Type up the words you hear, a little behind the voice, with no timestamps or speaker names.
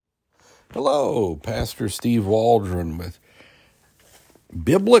Hello, Pastor Steve Waldron with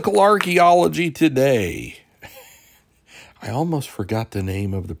Biblical Archaeology Today. I almost forgot the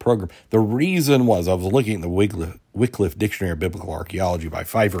name of the program. The reason was I was looking at the Wycliffe Dictionary of Biblical Archaeology by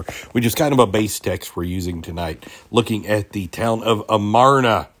Pfeiffer, which is kind of a base text we're using tonight, looking at the town of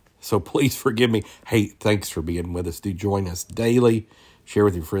Amarna. So please forgive me. Hey, thanks for being with us. Do join us daily. Share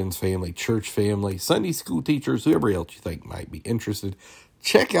with your friends, family, church family, Sunday school teachers, whoever else you think might be interested.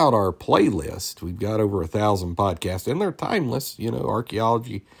 Check out our playlist. We've got over 1,000 podcasts, and they're timeless. You know,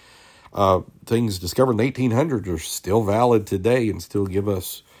 archaeology, things discovered in the 1800s are still valid today and still give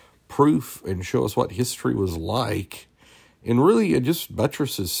us proof and show us what history was like. And really, it just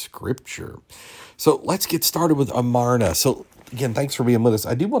buttresses Scripture. So let's get started with Amarna. So again, thanks for being with us.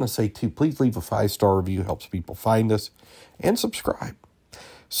 I do want to say, too, please leave a 5-star review. Helps people find us. And subscribe.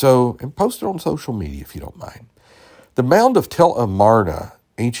 So, and post it on social media if you don't mind. The mound of Tel Amarna,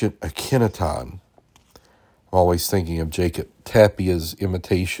 ancient Akhenaton. I'm always thinking of Jacob Tapia's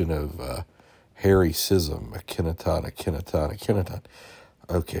imitation of Harry Sism. Akhenaton.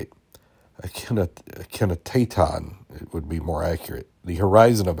 Okay. Akhenaton, it would be more accurate. The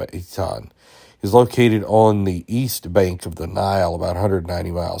horizon of Aton is located on the east bank of the Nile, about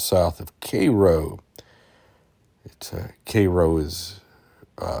 190 miles south of Cairo. Cairo is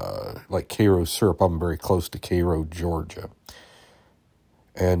like Cairo syrup. I'm very close to Cairo, Georgia.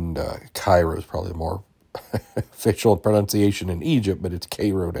 And Cairo is probably more official pronunciation in Egypt, but it's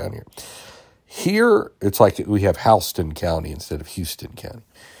Cairo down here. Here, it's like we have Houston County instead of Houston County.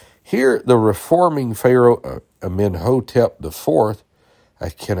 Here, the reforming Pharaoh Amenhotep IV,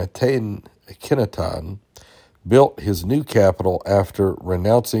 Akhenaton, built his new capital after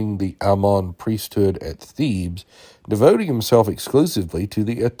renouncing the Amon priesthood at Thebes, devoting himself exclusively to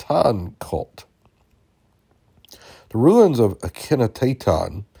the Aton cult. The ruins of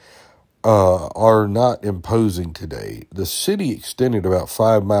Akhenaton are not imposing today. The city extended about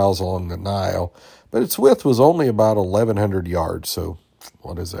 5 miles along the Nile, but its width was only about 1,100 yards, so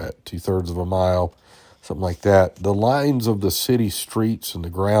what is that, 2/3 of a mile, something like that. The lines of the city streets and the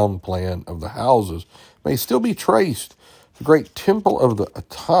ground plan of the houses may still be traced. The great temple of the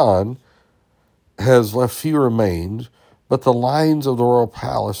Aton has left few remains, but the lines of the royal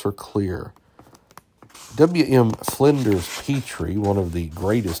palace are clear. W.M. Flinders Petrie, one of the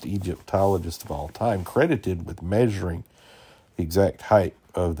greatest Egyptologists of all time, credited with measuring the exact height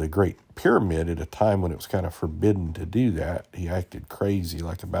of the Great Pyramid at a time when it was kind of forbidden to do that. He acted crazy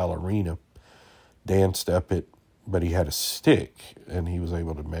like a ballerina, danced up it, but he had a stick, and he was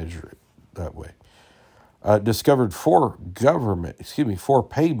able to measure it that way. Discovered four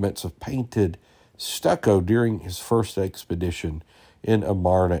pavements of painted stucco during his first expedition in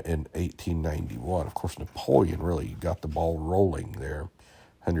Amarna in 1891. Of course, Napoleon really got the ball rolling there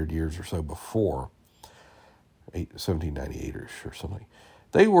 100 years or so before, 1798 or something.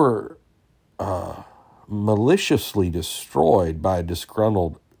 They were maliciously destroyed by a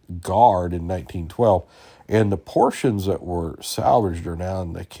disgruntled guard in 1912, and the portions that were salvaged are now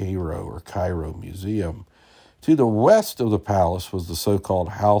in the Cairo Museum. To the west of the palace was the so-called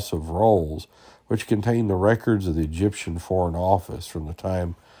House of Rolls, which contained the records of the Egyptian Foreign Office from the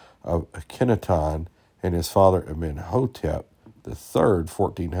time of Akhenaton and his father Amenhotep III,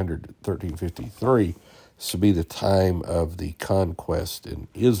 1400 to 1353. This would be the time of the conquest in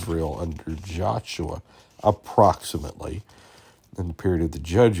Israel under Joshua, approximately, in the period of the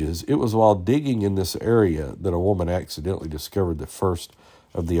Judges. It was while digging in this area that a woman accidentally discovered the first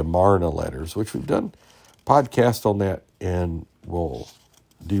of the Amarna letters, which we've done a podcast on that and we'll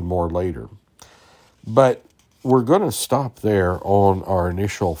do more later. But we're going to stop there on our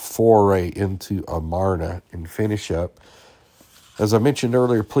initial foray into Amarna and finish up. As I mentioned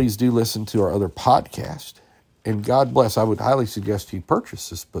earlier, please do listen to our other podcast. And God bless. I would highly suggest you purchase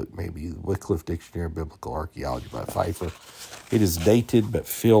this book, maybe the Wycliffe Dictionary of Biblical Archaeology by Pfeiffer. It is dated but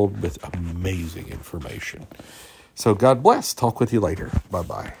filled with amazing information. So God bless. Talk with you later.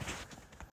 Bye-bye.